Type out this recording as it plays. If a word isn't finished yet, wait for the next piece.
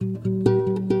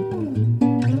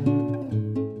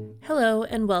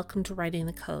and welcome to Writing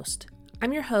the Coast.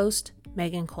 I'm your host,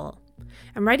 Megan Cole,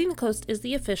 and Writing the Coast is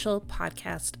the official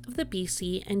podcast of the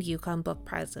BC and Yukon Book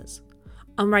Prizes.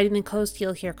 On Writing the Coast,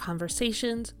 you'll hear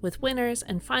conversations with winners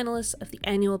and finalists of the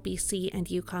annual BC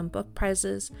and Yukon Book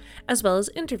Prizes, as well as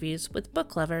interviews with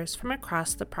book lovers from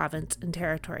across the province and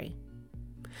territory.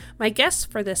 My guests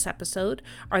for this episode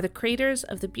are the creators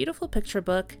of the beautiful picture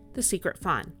book, The Secret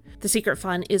Fawn. The Secret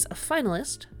Fawn is a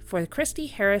finalist for the Christy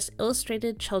Harris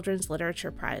Illustrated Children's Literature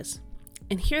Prize.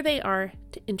 And here they are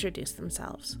to introduce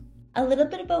themselves. A little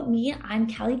bit about me.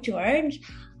 I'm Callie George.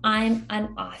 I'm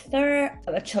an author,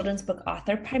 a children's book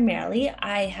author primarily.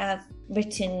 I have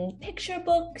written picture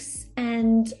books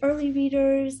and early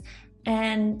readers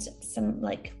and some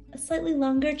slightly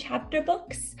longer chapter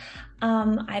books.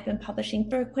 I've been publishing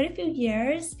for quite a few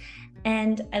years,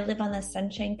 and I live on the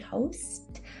Sunshine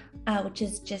Coast, which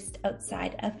is just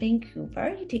outside of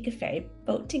Vancouver. You take a ferry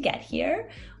boat to get here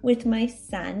with my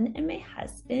son and my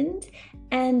husband.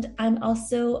 And I'm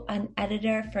also an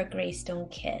editor for Greystone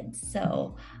Kids,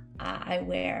 so I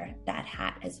wear that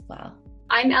hat as well.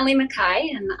 I'm Ellie Mackay,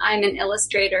 and I'm an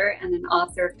illustrator and an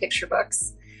author of picture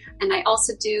books. And I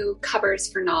also do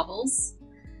covers for novels.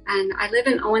 And I live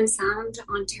in Owen Sound,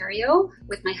 Ontario,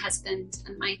 with my husband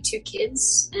and my 2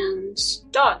 kids and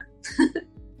dog.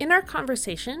 In our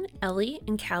conversation, Ellie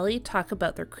and Callie talk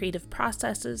about their creative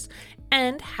processes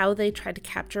and how they try to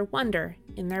capture wonder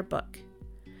in their book.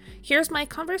 Here's my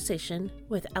conversation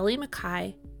with Ellie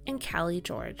Mackay and Callie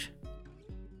George.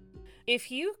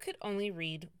 If you could only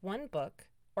read one book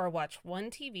or watch one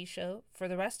TV show for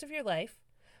the rest of your life,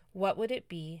 what would it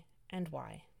be and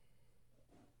why?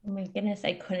 Oh my goodness,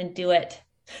 I couldn't do it.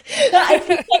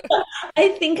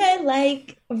 I think I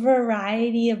like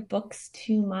variety of books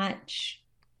too much.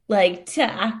 To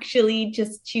actually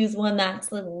just choose one. That's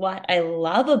what I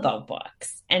love about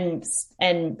books and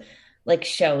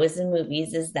shows and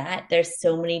movies, is that there's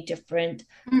so many different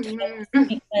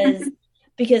types,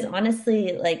 because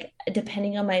honestly,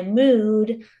 depending on my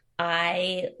mood,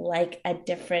 I like a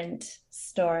different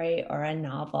story or a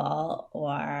novel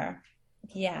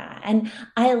and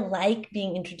I like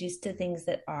being introduced to things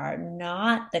that are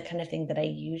not the kind of thing that I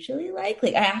usually like.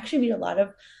 I actually read a lot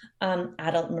of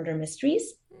adult murder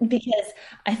mysteries, because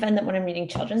I find that when I'm reading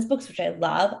children's books, which I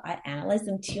love, I analyze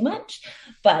them too much.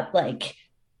 But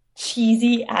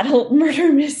cheesy adult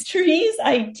murder mysteries,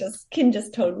 I can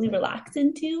totally relax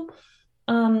into.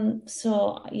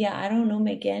 So yeah, I don't know,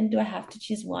 Megan, do I have to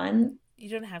choose one? You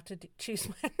don't have to choose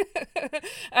one.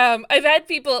 I've had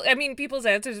people's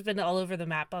answers have been all over the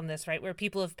map on this, right? Where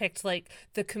people have picked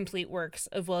the complete works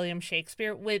of William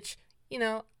Shakespeare, which,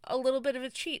 a little bit of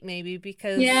a cheat maybe,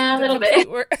 because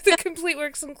the complete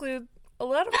works include a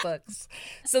lot of books.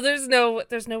 So there's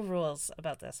no rules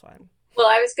about this one. Well,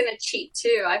 I was going to cheat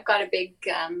too. I've got a big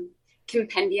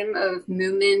compendium of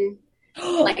Moomin.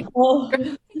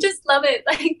 Just love it.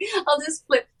 I'll just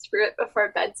flip through it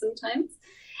before bed sometimes.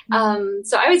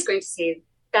 So I was going to say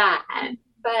that,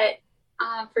 but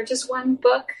for just one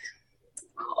book,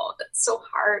 that's so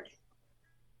hard.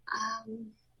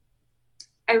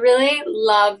 I really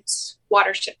loved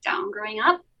Watership Down growing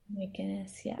up. Oh my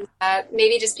goodness, yeah.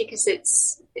 Maybe just because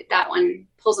that one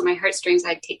pulls on my heartstrings,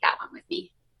 I'd take that one with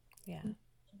me. Yeah,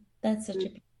 that's such a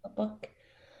beautiful book.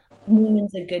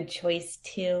 Moomin's a good choice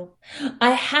too.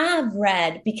 I have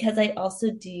read, because I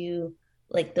also do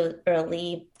the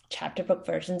early chapter book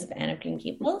versions of Anne of Green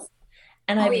Gables,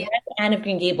 and I've read Anne of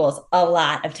Green Gables a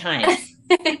lot of times.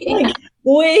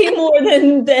 Way more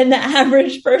than the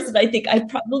average person. I think I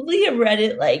probably have read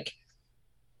it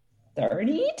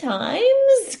 30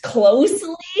 times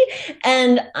closely,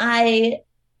 and I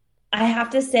have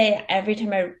to say, every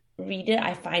time I read it,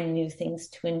 I find new things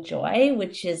to enjoy,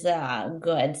 which is a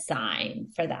good sign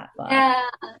for that book. Yeah,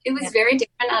 it was very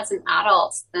different as an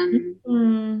adult than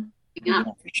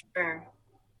for sure.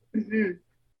 Mm-hmm.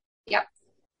 Yep.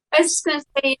 I was just going to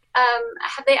say,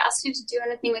 have they asked you to do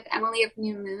anything with Emily of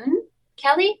New Moon,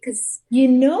 Kelly? Because you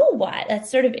know what? That's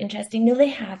sort of interesting. No, they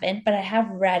haven't, but I have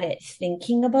read it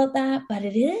thinking about that. But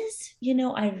it is,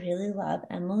 I really love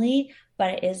Emily,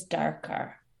 but it is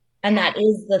darker. And that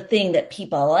is the thing that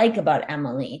people like about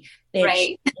Emily.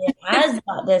 It has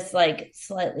got this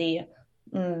slightly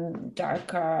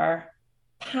darker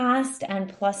past, and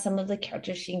plus some of the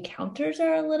characters she encounters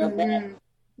are a little bit,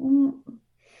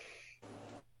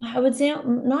 I would say,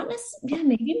 not necessarily,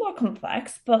 maybe more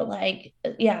complex, but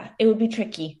it would be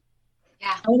tricky.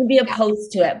 Yeah. I wouldn't be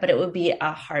opposed to it, but it would be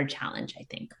a hard challenge, I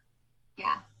think.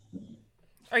 Yeah.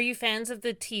 Are you fans of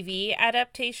the TV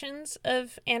adaptations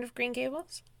of Anne of Green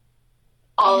Gables?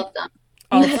 All of them.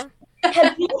 All of them?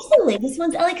 Have you also the latest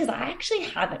ones, Ellie? Because I actually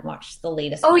haven't watched the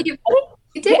latest Oh, one. you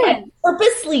Yeah, I didn't?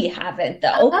 purposely haven't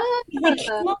though. They Ah,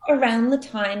 came out around the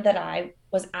time that I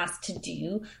was asked to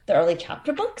do the early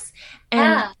chapter books, and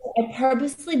yeah. I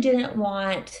purposely didn't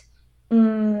want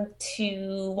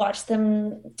to watch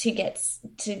them to get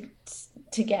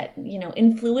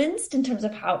influenced in terms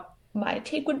of how my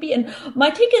take would be. And my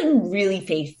take is really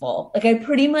faithful. Like I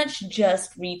pretty much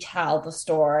just retell the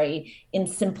story in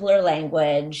simpler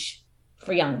language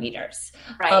for young readers.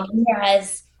 Right.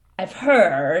 Whereas I've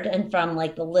heard, and from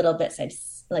like the little bits I've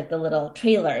like the little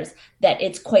trailers, that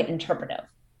it's quite interpretive,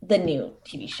 the new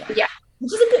TV show. Yeah.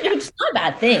 Which is not a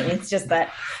bad thing. It's just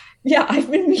that, yeah, I've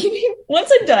been meaning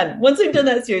once I've done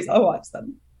that series, I'll watch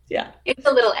them. Yeah. It's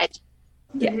a little edgy.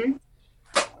 Yeah. Mm-hmm.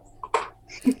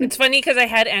 It's funny because I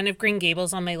had Anne of Green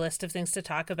Gables on my list of things to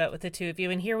talk about with the two of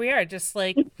you, and here we are, just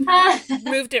like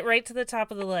moved it right to the top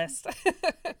of the list.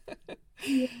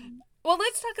 Well,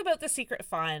 let's talk about The Secret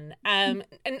Fawn. And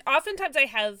oftentimes I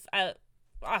have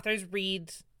authors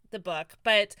read the book,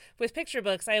 but with picture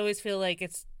books, I always feel like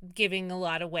it's giving a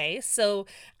lot away. So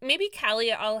maybe,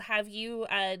 Callie, I'll have you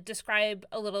describe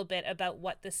a little bit about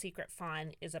what The Secret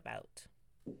Fawn is about.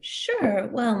 Sure.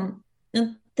 Well,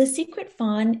 The Secret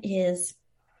Fawn is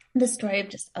the story of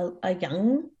just a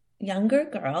younger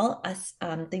girl,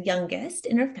 the youngest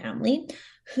in her family,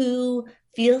 who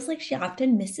feels like she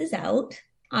often misses out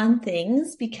on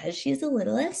things because she's the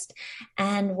littlest.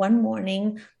 And one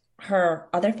morning, her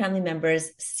other family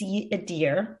members see a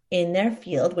deer in their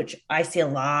field, which I see a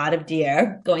lot of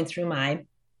deer going through my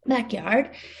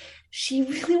backyard. She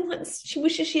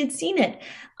wishes she had seen it.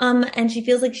 And she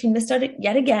feels like she missed out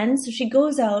yet again. So she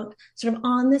goes out sort of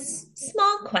on this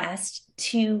small quest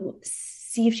to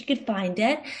see if she could find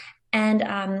it.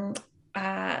 And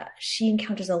she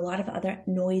encounters a lot of other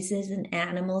noises and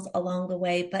animals along the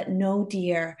way, but no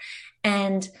deer.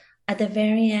 And at the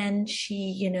very end,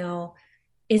 she,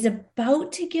 is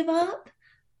about to give up,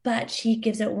 but she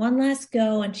gives it one last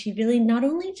go, and she really not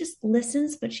only just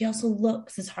listens, but she also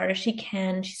looks as hard as she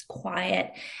can. She's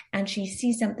quiet, and she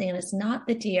sees something, and it's not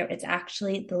the deer, it's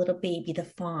actually the little baby, the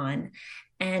fawn.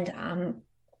 And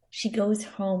she goes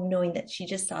home knowing that she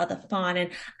just saw the fawn. And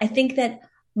I think that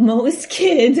most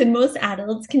kids and most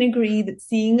adults can agree that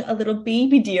seeing a little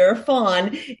baby deer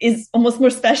fawn is almost more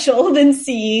special than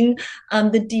seeing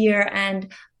the deer. And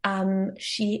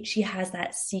she has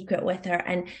that secret with her.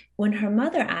 And when her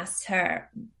mother asks her,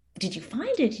 did you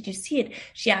find it? Did you see it?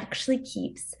 She actually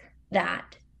keeps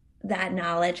that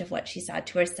knowledge of what she saw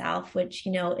to herself, which,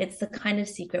 it's the kind of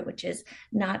secret which is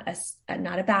not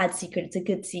a bad secret. It's a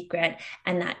good secret.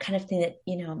 And that kind of thing that,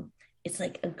 it's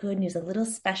like a good news, a little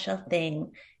special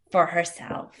thing for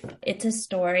herself. It's a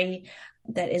story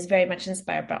that is very much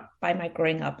inspired by my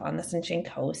growing up on the Sunshine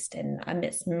Coast and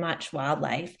amidst much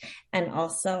wildlife, and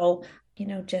also,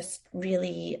 just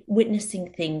really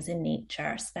witnessing things in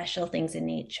nature, special things in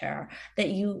nature that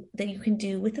you can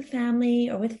do with a family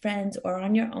or with friends or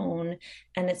on your own.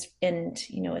 And it's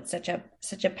such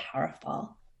a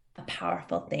powerful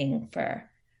thing for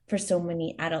so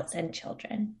many adults and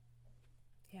children.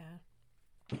 Yeah.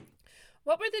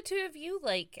 What were the two of you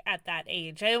like at that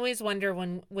age? I always wonder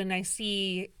when I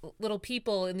see little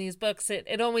people in these books,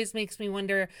 it always makes me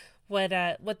wonder what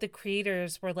the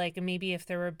creators were like, and maybe if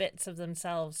there were bits of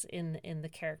themselves in the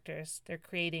characters they're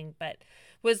creating. But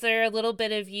was there a little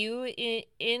bit of you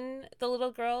in the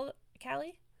little girl,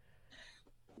 Callie?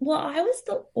 Well, I was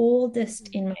the oldest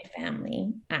in my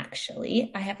family, actually.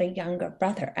 I have a younger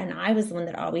brother, and I was the one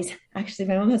that always, actually,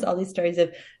 my mom has all these stories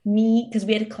of me, because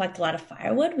we had to collect a lot of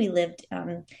firewood. We lived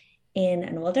in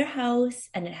an older house,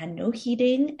 and it had no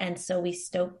heating. And so we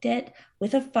stoked it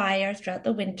with a fire throughout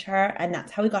the winter. And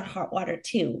that's how we got hot water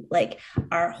too. Like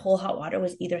our whole hot water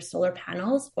was either solar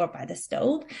panels or by the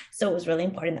stove. So it was really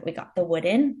important that we got the wood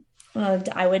in.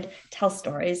 I would tell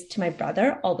stories to my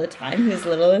brother all the time, who's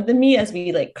littler than me, as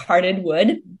we like carted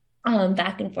wood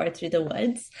back and forth through the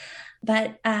woods.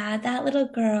 But that little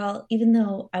girl, even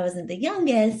though I wasn't the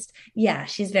youngest, yeah,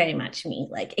 she's very much me,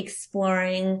 like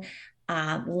exploring,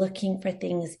 looking for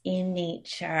things in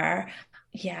nature.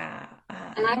 Yeah.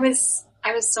 And I was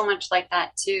so much like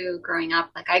that too, growing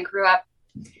up. Like I grew up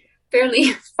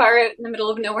fairly far out in the middle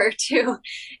of nowhere too.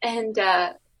 And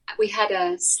we had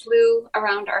a slough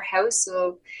around our house,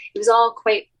 so it was all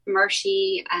quite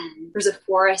marshy, and there was a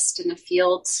forest and a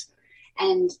field.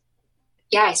 And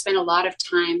yeah, I spent a lot of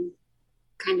time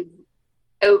kind of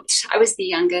out. I was the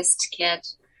youngest kid,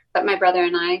 but my brother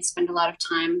and I spent a lot of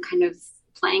time kind of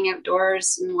playing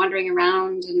outdoors and wandering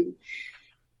around and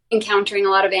encountering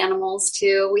a lot of animals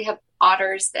too. We have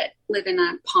otters that live in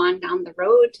a pond down the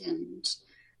road, and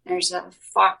There's a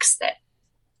fox that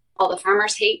all the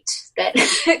farmers hate that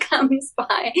comes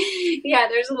by. Yeah,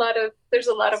 there's a lot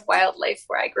of wildlife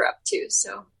where I grew up too.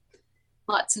 So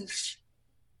lots of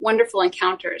wonderful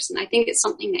encounters. And I think it's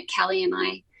something that Kelly and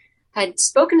I had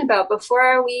spoken about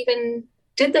before we even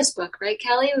did this book, right,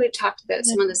 Kelly? We talked about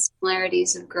some of the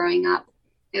similarities of growing up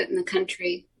out in the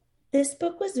country. This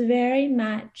book was very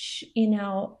much,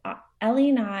 Ellie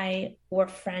and I were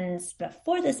friends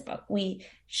before this book. We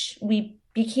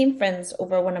became friends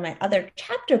over one of my other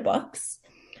chapter books,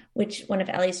 which one of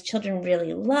Ellie's children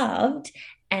really loved.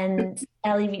 And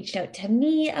Ellie reached out to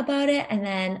me about it. And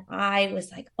then I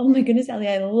was like, oh my goodness, Ellie,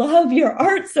 I love your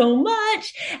art so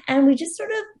much. And we just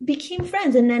sort of became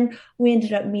friends. And then we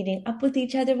ended up meeting up with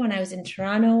each other when I was in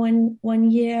Toronto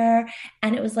one year.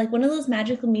 And it was like one of those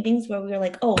magical meetings where we were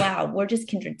like, oh, wow, we're just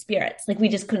kindred spirits. Like we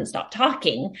just couldn't stop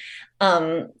talking.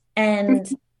 And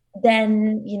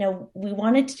then, we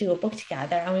wanted to do a book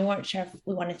together, and we weren't sure if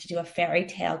we wanted to do a fairy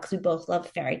tale because we both love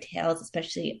fairy tales,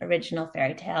 especially original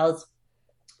fairy tales.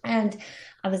 And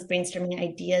I was brainstorming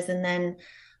ideas, and then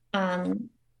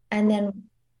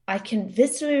I can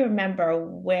viscerally remember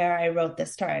where I wrote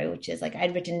this story, which is like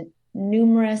I'd written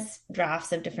numerous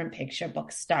drafts of different picture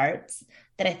book starts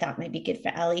that I thought might be good for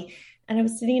Ellie. And I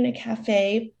was sitting in a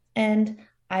cafe, and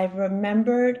I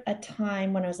remembered a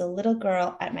time when I was a little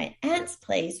girl at my aunt's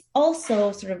place,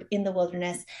 also sort of in the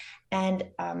wilderness. And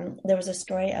there was a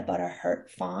story about a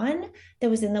hurt fawn that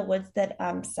was in the woods that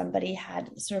somebody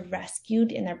had sort of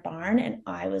rescued in their barn. And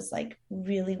I was like,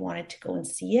 really wanted to go and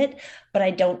see it, but I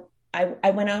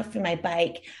went out for my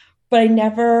bike, but I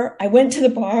went to the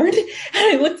barn and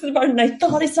I looked at the barn and I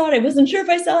thought I saw it. I wasn't sure if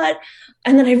I saw it.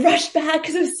 And then I rushed back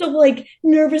because I was so like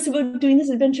nervous about doing this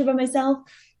adventure by myself.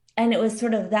 And it was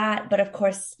sort of that, but of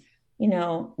course,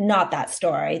 not that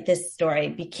story. This story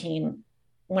became,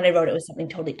 when I wrote it was something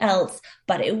totally else,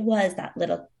 but it was that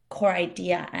little core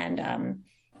idea, and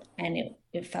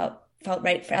it felt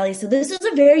right for Ellie. So this is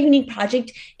a very unique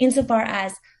project insofar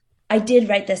as I did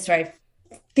write this story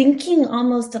thinking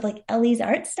almost of like Ellie's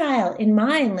art style in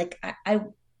mind. Like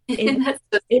it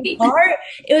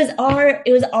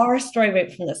was our story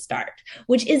right from the start,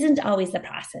 which isn't always the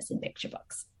process in picture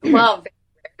books. Well,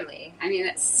 very. I mean,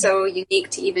 it's so unique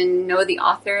to even know the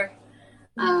author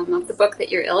of the book that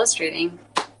you're illustrating.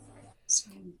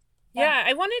 Yeah,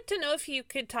 I wanted to know if you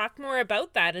could talk more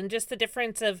about that and just the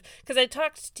difference of, because I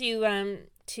talked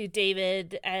to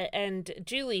David and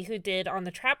Julie, who did On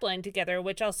the Trapline together,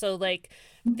 which also like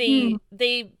they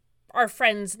are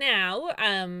friends now,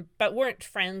 but weren't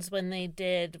friends when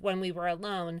we were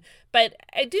alone. But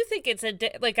I do think it's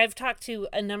like I've talked to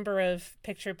a number of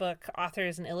picture book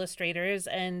authors and illustrators,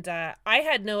 and I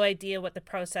had no idea what the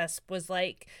process was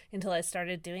like until I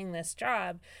started doing this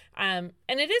job. And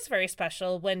it is very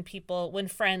special when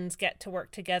friends get to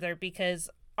work together, because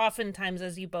oftentimes,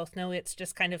 as you both know, it's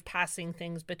just kind of passing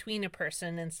things between a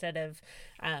person instead of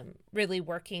really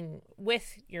working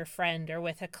with your friend or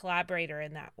with a collaborator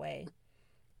in that way.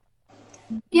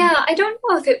 Yeah, I don't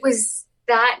know if it was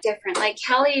that different. Like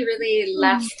Kelly really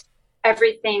left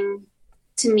everything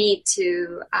to me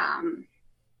to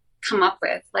come up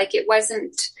with. Like it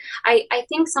wasn't, I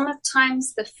think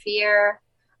sometimes the fear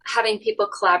having people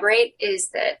collaborate is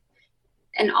that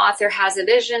an author has a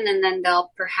vision and then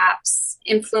they'll perhaps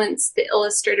influence the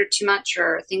illustrator too much,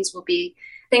 or things won't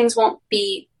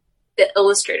be the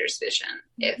illustrator's vision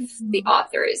if the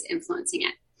author is influencing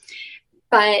it.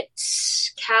 But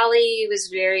Callie was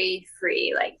very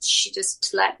free. Like she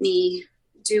just let me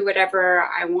do whatever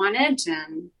I wanted,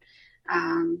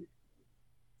 and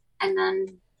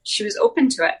then she was open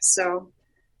to it. So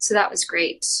that was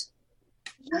great.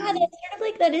 Yeah, that's sort of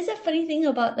like, that is a funny thing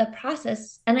about the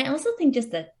process. And I also think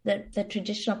just the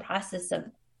traditional process of,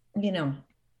 not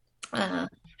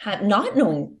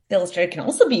knowing the illustrator can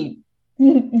also be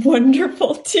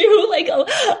wonderful too. Like,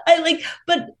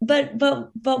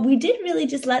 but we did really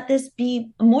just let this be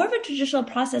more of a traditional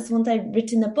process. Once I'd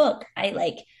written the book, I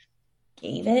like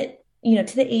gave it,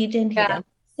 to the agent,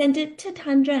 sent it to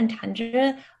Tundra, and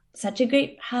Tundra, such a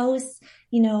great house.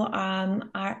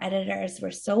 Our editors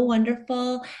were so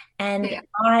wonderful, and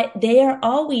they are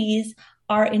always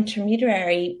our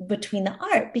intermediary between the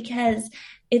art, because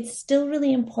it's still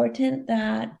really important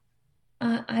that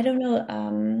that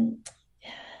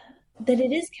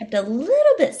it is kept a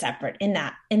little bit separate in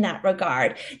that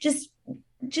regard, just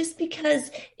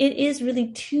because it is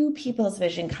really two people's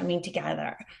vision coming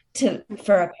together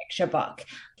for a picture book.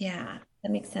 Yeah,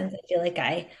 that makes sense. I feel like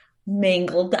I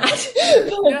mangled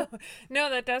that. No,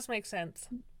 that does make sense.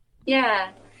 Yeah.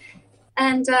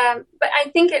 And but I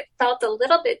think it felt a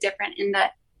little bit different in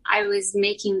that I was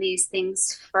making these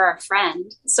things for a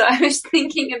friend. So I was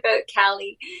thinking about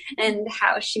Callie and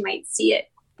how she might see it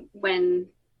when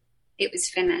it was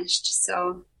finished.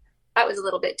 So that was a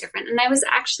little bit different. And I was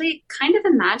actually kind of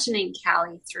imagining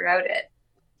Callie throughout it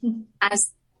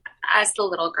as the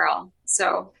little girl.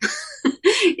 So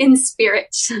in spirit,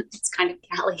 it's kind of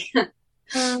Callie.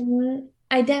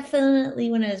 I definitely,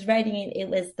 when I was writing it, it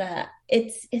was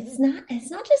it's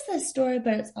not just the story,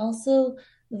 but it's also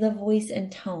the voice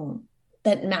and tone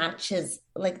that matches,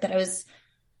 like that I was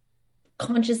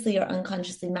consciously or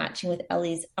unconsciously matching with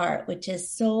Ellie's art, which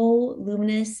is so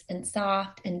luminous and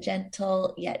soft and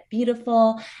gentle yet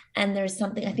beautiful. And there's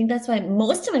something, I think that's why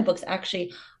most of my books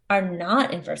actually are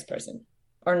not in first person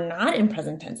or not in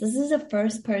present tense. This is a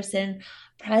first person,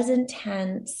 present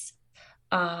tense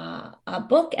a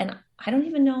book. And I don't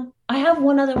even know. I have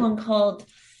one other one called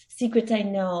Secrets I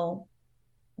Know,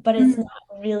 but it's not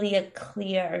really a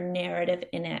clear narrative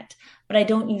in it. But I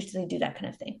don't usually do that kind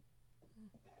of thing.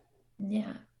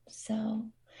 Yeah. So,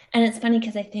 and it's funny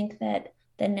because I think that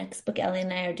the next book Ellie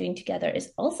and I are doing together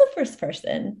is also first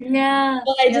person. Yeah.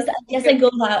 But I guess I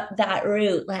go that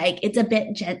route. Like it's a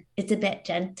bit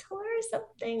gentler or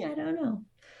something. I don't know.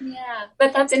 Yeah,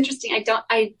 but that's interesting.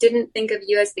 I didn't think of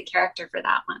you as the character for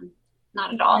that one.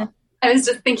 Not at all. Yeah. I was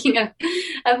just thinking of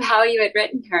how you had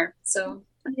written her. So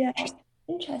Yeah,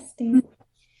 interesting.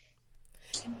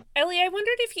 Ellie, I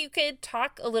wondered if you could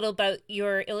talk a little about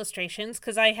your illustrations,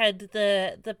 because I had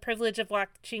the privilege of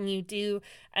watching you do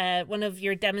one of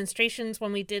your demonstrations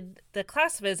when we did the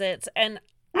class visits, and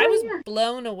I was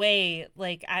blown away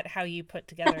like at how you put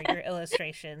together your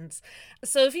illustrations.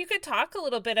 So if you could talk a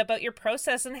little bit about your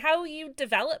process and how you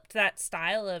developed that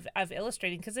style of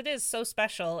illustrating, because it is so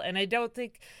special, and I don't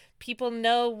think people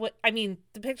know what I mean.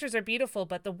 The pictures are beautiful,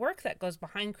 but the work that goes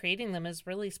behind creating them is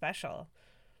really special.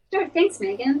 Sure, thanks,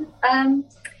 Megan.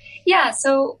 Yeah,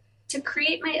 so to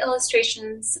create my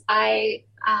illustrations, I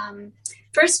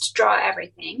first draw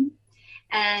everything,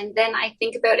 and then I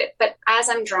think about it. But as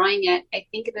I'm drawing it, I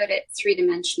think about it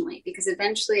three-dimensionally, because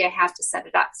eventually I have to set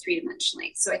it up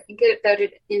three-dimensionally. So I think about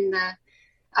it in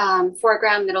the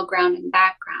foreground, middle ground, and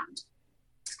background.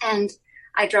 And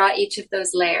I draw each of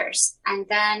those layers. And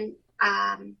then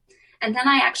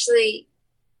I actually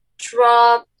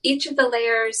draw each of the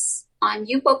layers on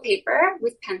Yupo paper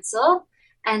with pencil,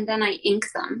 and then I ink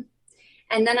them.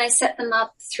 And then I set them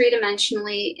up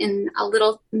three-dimensionally in a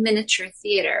little miniature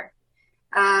theater.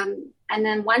 And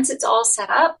then once it's all set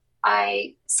up,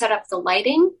 I set up the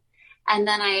lighting, and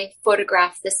then I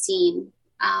photograph the scene.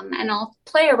 And I'll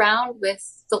play around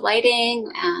with the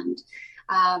lighting and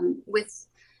with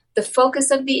the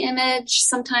focus of the image.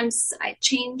 Sometimes I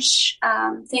change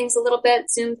things a little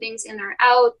bit, zoom things in or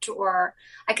out, or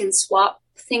I can swap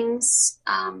things.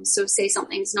 So say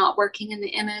something's not working in the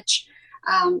image.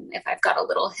 If I've got a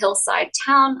little hillside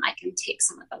town, I can take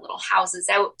some of the little houses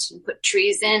out and put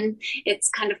trees in. It's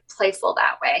kind of playful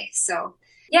that way. So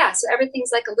yeah, so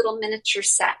everything's like a little miniature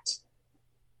set.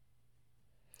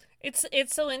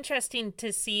 It's so interesting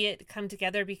to see it come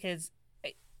together, because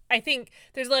I think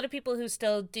there's a lot of people who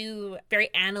still do very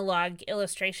analog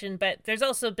illustration, but there's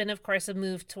also been, of course, a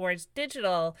move towards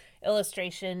digital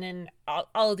illustration, and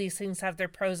all of these things have their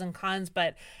pros and cons.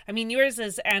 But I mean, yours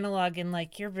is analog, and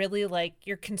like you're really like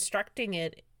you're constructing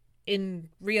it in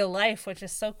real life, which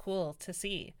is so cool to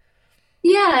see.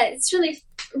 Yeah, it's really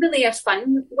a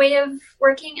fun way of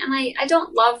working. And I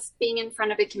don't love being in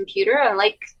front of a computer. I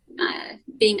like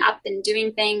being up and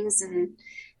doing things and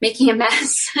making a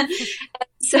mess.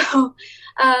 So,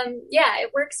 yeah,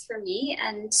 it works for me.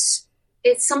 And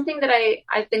it's something that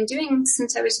I've been doing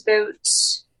since I was about,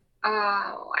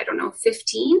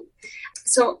 15.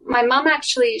 So my mom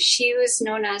actually, she was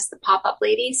known as the pop-up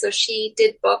lady. So she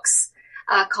did books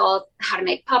called How to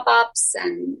Make Pop-Ups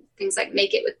and things like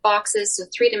Make It with Boxes. So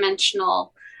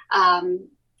three-dimensional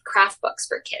craft books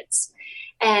for kids.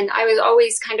 And I was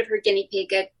always kind of her guinea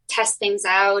pig. I'd test things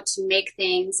out and make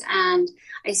things. And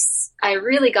I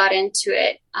really got into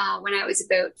it when I was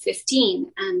about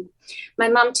 15. And my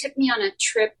mom took me on a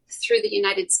trip through the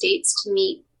United States to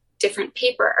meet different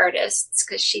paper artists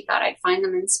because she thought I'd find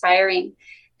them inspiring.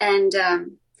 And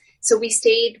so we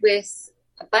stayed with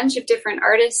a bunch of different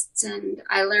artists, and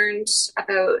I learned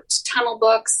about tunnel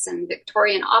books and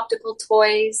Victorian optical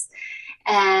toys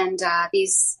and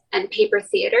paper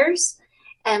theaters.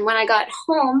 And when I got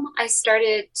home, I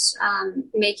started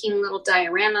making little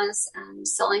dioramas and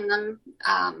selling them.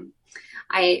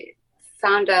 I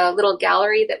found a little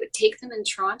gallery that would take them in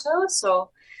Toronto. So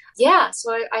yeah,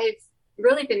 so I've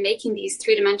really been making these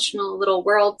three-dimensional little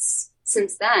worlds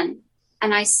since then.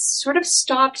 And I sort of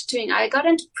stopped doing, I got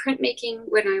into printmaking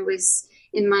when I was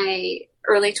in my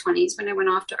early 20s, when I went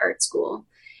off to art school.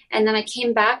 And then I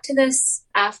came back to this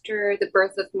after the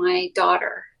birth of my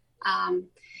daughter.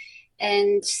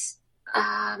 And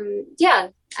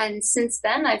since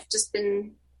then I've just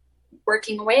been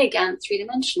working away again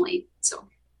 3-dimensionally. So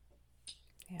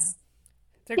yeah,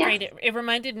 they're great. It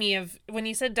reminded me of when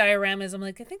you said dioramas. I'm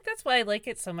like, I think that's why I like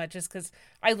it so much, is because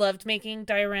I loved making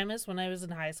dioramas when I was in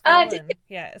high school. And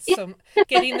so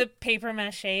getting the paper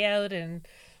mache out and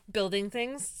building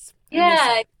things.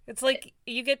 Yeah. It's like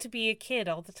you get to be a kid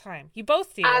all the time. You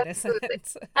both do, in a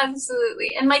sense.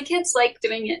 Absolutely. And my kids like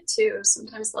doing it too.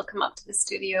 Sometimes they'll come up to the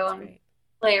studio and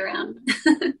play around.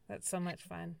 That's so much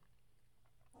fun.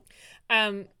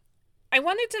 I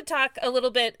wanted to talk a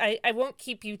little bit. I won't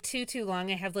keep you too long.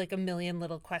 I have like a million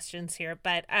little questions here.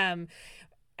 But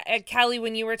Callie,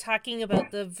 when you were talking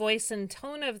about the voice and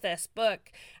tone of this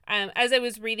book, as I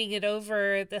was reading it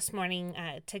over this morning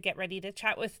to get ready to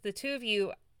chat with the two of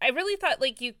you, I really thought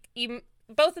like you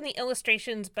both in the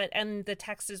illustrations and the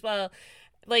text as well,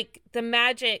 like the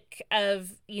magic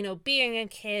of, being a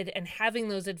kid and having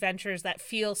those adventures that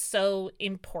feel so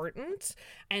important,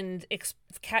 and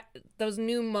those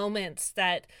new moments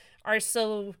that are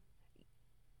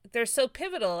they're so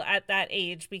pivotal at that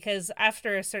age, because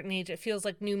after a certain age, it feels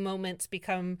like new moments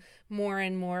become more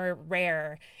and more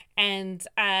rare. And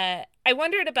I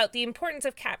wondered about the importance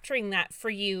of capturing that for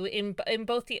you in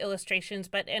both the illustrations,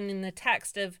 and in the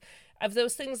text of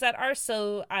those things that are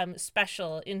so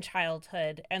special in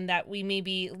childhood and that we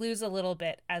maybe lose a little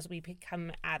bit as we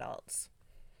become adults.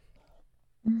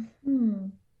 Mm-hmm.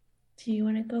 Do you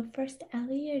want to go first,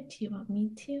 Ellie, or do you want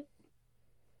me to?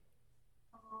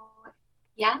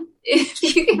 Yeah, if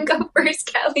you can go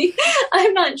first, Callie.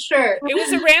 I'm not sure. It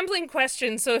was a rambling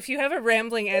question, so if you have a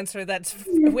rambling answer, that's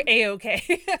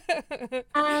A-okay.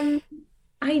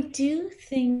 I do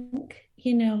think,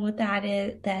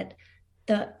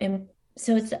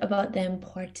 so it's about the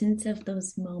importance of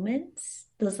those moments,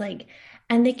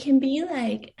 and they can be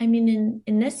like, I mean,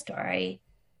 in this story,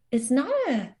 it's not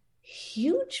a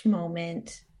huge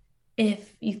moment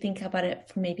if you think about it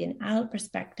from maybe an adult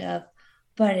perspective,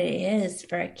 but it is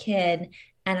for a kid.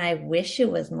 And I wish it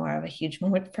was more of a huge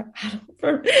moment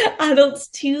for adults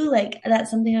too. Like, that's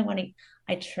something I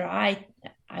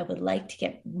would like to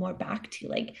get more back to,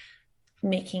 like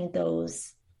making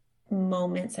those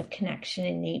moments of connection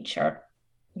in nature,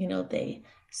 they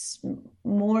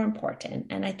more important.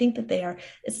 And I think that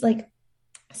it's like,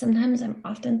 sometimes I'm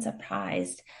often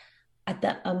surprised at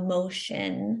the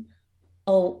emotional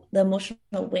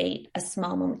weight a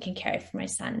small moment can carry for my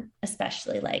son,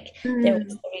 especially there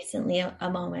was recently a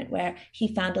moment where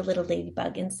he found a little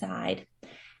ladybug inside,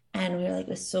 and we were like, it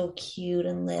was so cute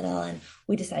and little, and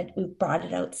we brought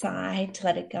it outside to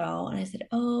let it go. And I said,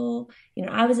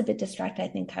 I was a bit distracted. I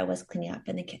think I was cleaning up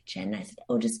in the kitchen. I said,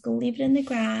 just go leave it in the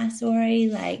grass, or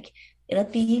it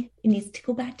needs to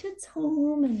go back to its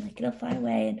home, and it'll fly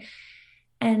away.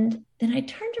 And then I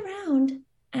turned around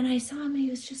and I saw him, and he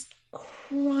was just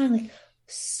crying,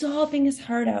 sobbing his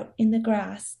heart out in the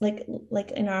grass, like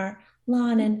in our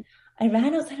lawn. And I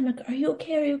ran outside. I'm like, are you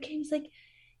okay? Are you okay? He's like,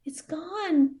 it's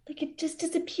gone. It just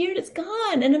disappeared. It's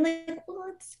gone. And I'm like,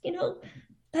 well, it's,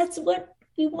 that's what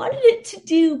we wanted it to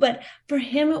do. But for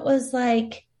him, it was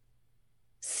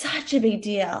such a big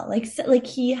deal. Like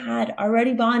he had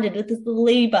already bonded with this little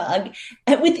ladybug,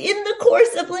 and within the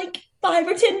course of 5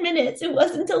 or 10 minutes, it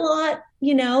wasn't a lot,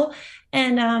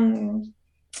 and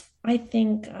I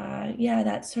think,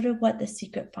 that's sort of what The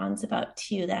Secret Fawn's about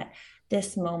too, that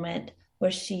this moment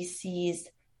where she sees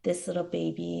this little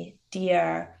baby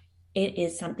deer, it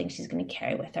is something she's going to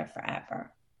carry with her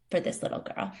forever for this little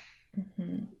girl.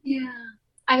 Mm-hmm. Yeah.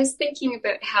 I was thinking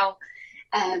about how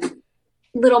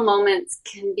little moments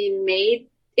can be made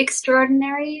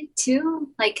extraordinary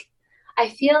too. I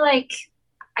feel like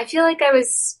I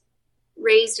was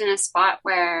raised in a spot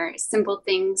where simple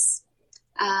things,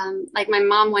 my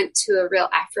mom went to a real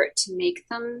effort to make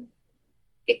them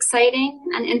exciting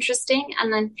and interesting.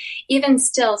 And then even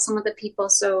still, some of the people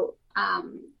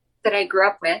that I grew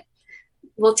up with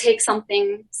will take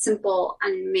something simple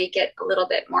and make it a little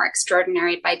bit more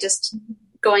extraordinary by just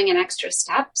going an extra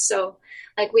step. So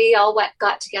we all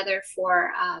got together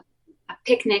for a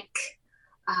picnic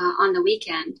on the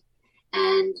weekend,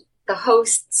 and the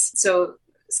hosts, so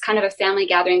it's kind of a family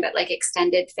gathering, but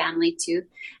extended family too,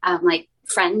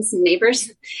 friends and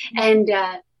neighbors. And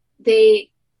they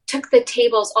took the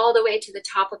tables all the way to the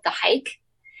top of the hike,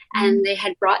 and they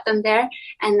had brought them there.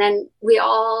 And then we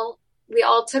all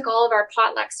took all of our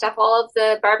potluck stuff, all of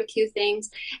the barbecue things,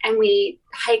 and we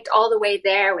hiked all the way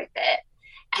there with it.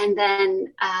 And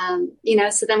then,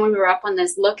 so then when we were up on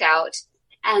this lookout,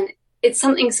 and it's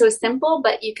something so simple,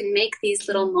 but you can make these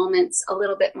little moments a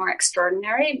little bit more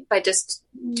extraordinary by just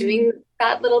doing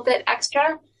that little bit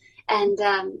extra. And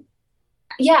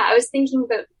I was thinking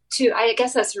about too, I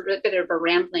guess that's a bit of a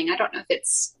rambling. I don't know if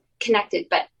it's connected,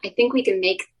 but I think we can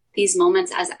make these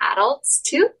moments as adults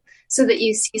too, so that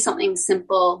you see something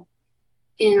simple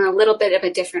in a little bit of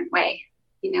a different way.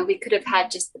 We could have had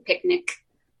just the picnic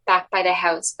back by the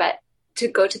house, but to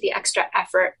go to the extra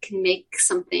effort can make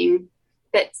something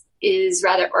that is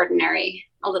rather ordinary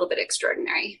a little bit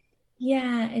extraordinary.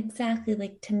 Yeah, exactly.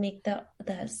 Like to make the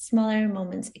smaller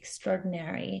moments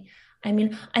extraordinary. I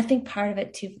mean, I think part of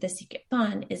it too for the Secret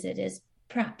Fawn is it is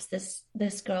perhaps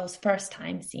this girl's first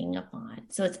time seeing a fawn,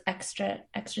 so it's extra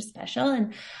special.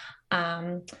 And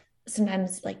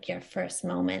sometimes like your first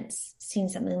moments seeing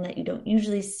something that you don't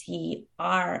usually see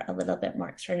are a little bit more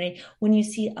extraordinary. When you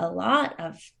see a lot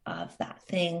of that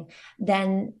thing,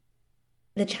 then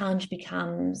the challenge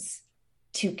becomes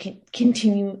to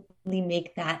continually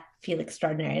make that feel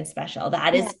extraordinary and special.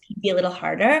 That is be a little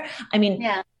harder. I mean,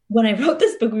 when I wrote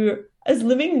this book, I was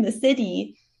living in the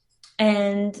city,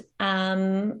 and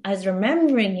I was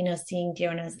remembering, seeing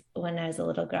deer when I was a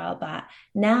little girl. But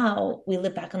now we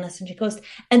live back on the Central Coast,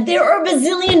 and there are a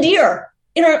bazillion deer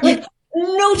in our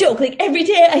no joke. Like every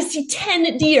day I see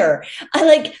 10 deer.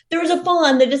 There was a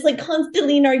fawn that just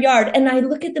constantly in our yard, and I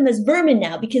look at them as vermin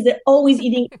now because they're always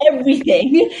eating everything.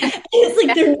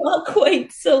 It's they're not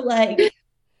quite so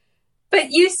But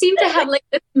you seem to have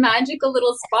this magical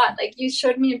little spot. You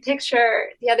showed me a picture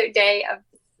the other day of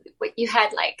what you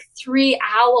had 3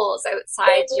 owls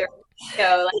outside your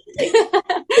window.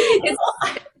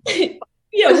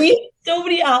 Yeah, we had so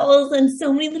many owls and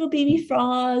so many little baby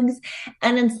frogs.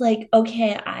 And it's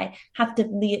okay, I have to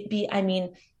be,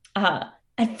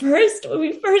 at first, when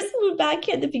we first moved back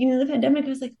here at the beginning of the pandemic, I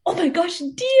was oh my gosh,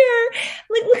 deer,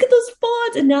 look at those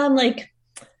fawns. And now I'm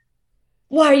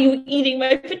why are you eating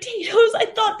my potatoes? I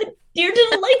thought the deer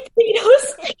didn't like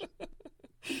potatoes.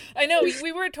 I know.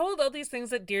 We were told all these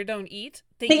things that deer don't eat.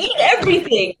 They eat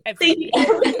everything. They eat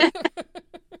everything.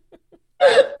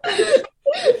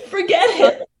 Forget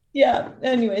it. Yeah.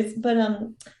 Anyways, but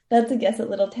that's I guess a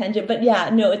little tangent. But yeah,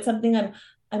 no, it's something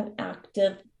I'm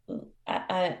active.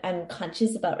 I'm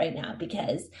conscious about right now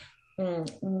because,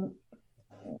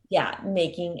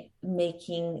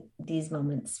 making these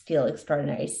moments feel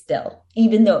extraordinary still,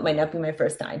 even though it might not be my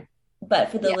first time. But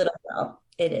for the little girl,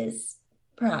 it is.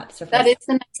 Perhaps that is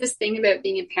the nicest thing about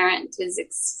being a parent is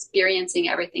experiencing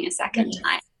everything a second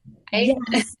time, right?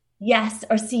 Yes,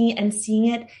 or seeing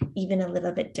it even a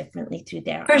little bit differently through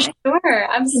their For eyes. Sure,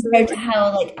 absolutely. Compared to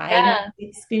how I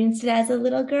experienced it as a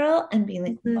little girl and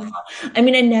being wow. I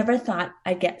mean, I never thought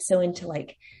I'd get so into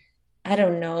I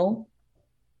don't know,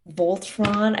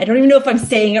 Voltron. I don't even know if I'm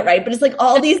saying it right, but it's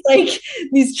all these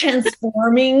these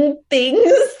transforming things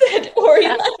that Ori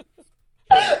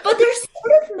but they're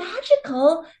sort of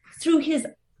magical through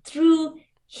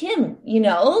him,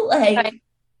 Right.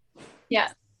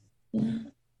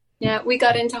 Yeah, we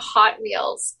got into Hot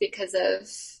Wheels because of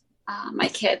my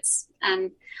kids,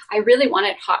 and I really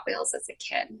wanted Hot Wheels as a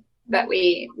kid, but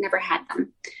we never had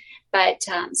them. But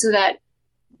so that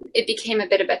it became a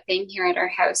bit of a thing here at our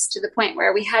house, to the point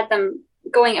where we had them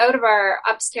going out of our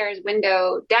upstairs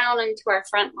window, down into our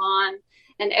front lawn,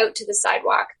 and out to the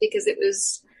sidewalk, because it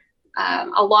was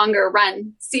a longer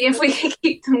run, see if we could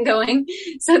keep them going.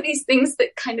 So these things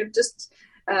that kind of just,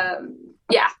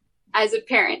 as a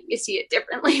parent, you see it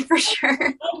differently for sure.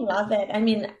 I love it. I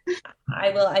mean,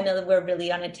 I know that we're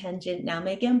really on a tangent now,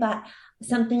 Megan, but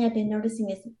something I've been noticing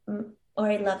is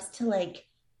Ori loves to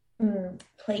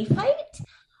play fight,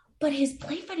 but his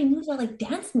play fighting moves are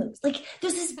dance moves. There's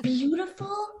this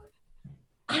beautiful,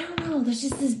 I don't know, there's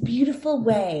just this beautiful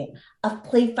way of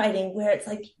play fighting where it's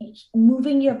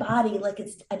moving your body like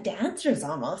it's a dancer's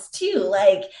almost too,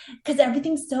 because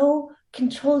everything's so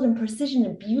controlled and precision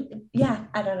and beauty. Yeah,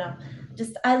 I don't know.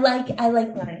 Just I like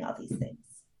learning all these things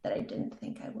that I didn't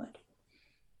think I would.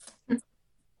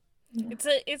 Yeah.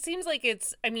 It seems like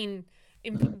it's, I mean,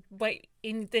 in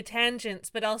the tangents,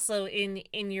 but also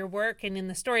in your work and in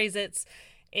the stories,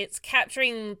 it's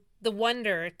capturing the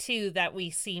wonder too that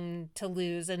we seem to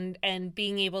lose, and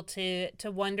being able to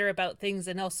wonder about things,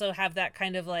 and also have that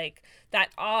kind of that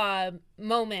awe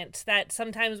moment that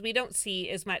sometimes we don't see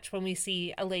as much when we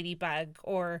see a ladybug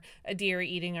or a deer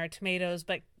eating our tomatoes.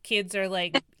 But kids are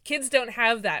kids don't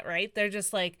have that, right? They're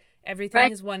just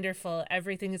everything is wonderful,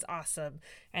 everything is awesome,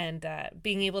 and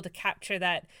being able to capture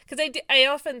that, because I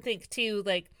often think too,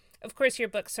 of course your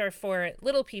books are for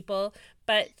little people,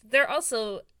 but they're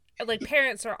also like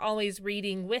parents are always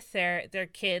reading with their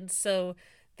kids, so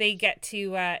they get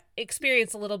to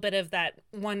experience a little bit of that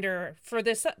wonder for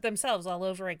themselves all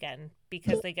over again,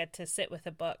 because they get to sit with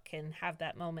a book and have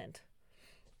that moment.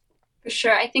 For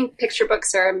sure. I think picture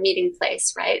books are a meeting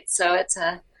place, right? So it's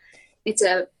a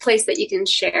place that you can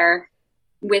share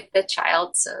with the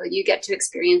child, so you get to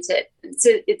experience it.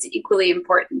 It's equally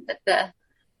important that the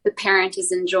parent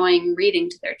is enjoying reading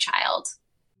to their child.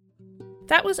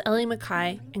 That was Ellie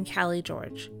Mackay and Callie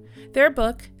George. Their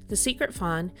book, The Secret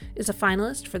Fawn, is a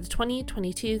finalist for the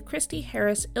 2022 Christy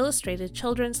Harris Illustrated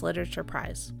Children's Literature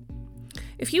Prize.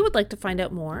 If you would like to find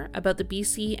out more about the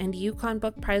BC and Yukon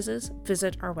Book Prizes,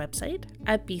 visit our website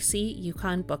at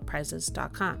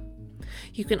bcyukonbookprizes.com.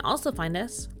 You can also find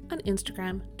us on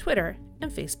Instagram, Twitter,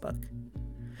 and Facebook.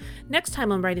 Next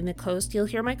time on Writing the Coast, you'll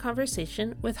hear my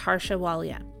conversation with Harsha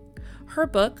Walia. Her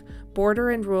book, Border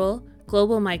and Rule,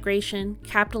 Global Migration,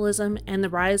 Capitalism, and the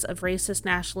Rise of Racist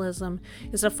Nationalism,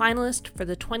 is a finalist for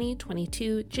the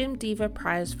 2022 Jim Deva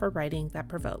Prize for Writing That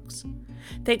Provokes.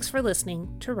 Thanks for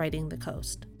listening to Writing the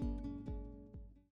Coast.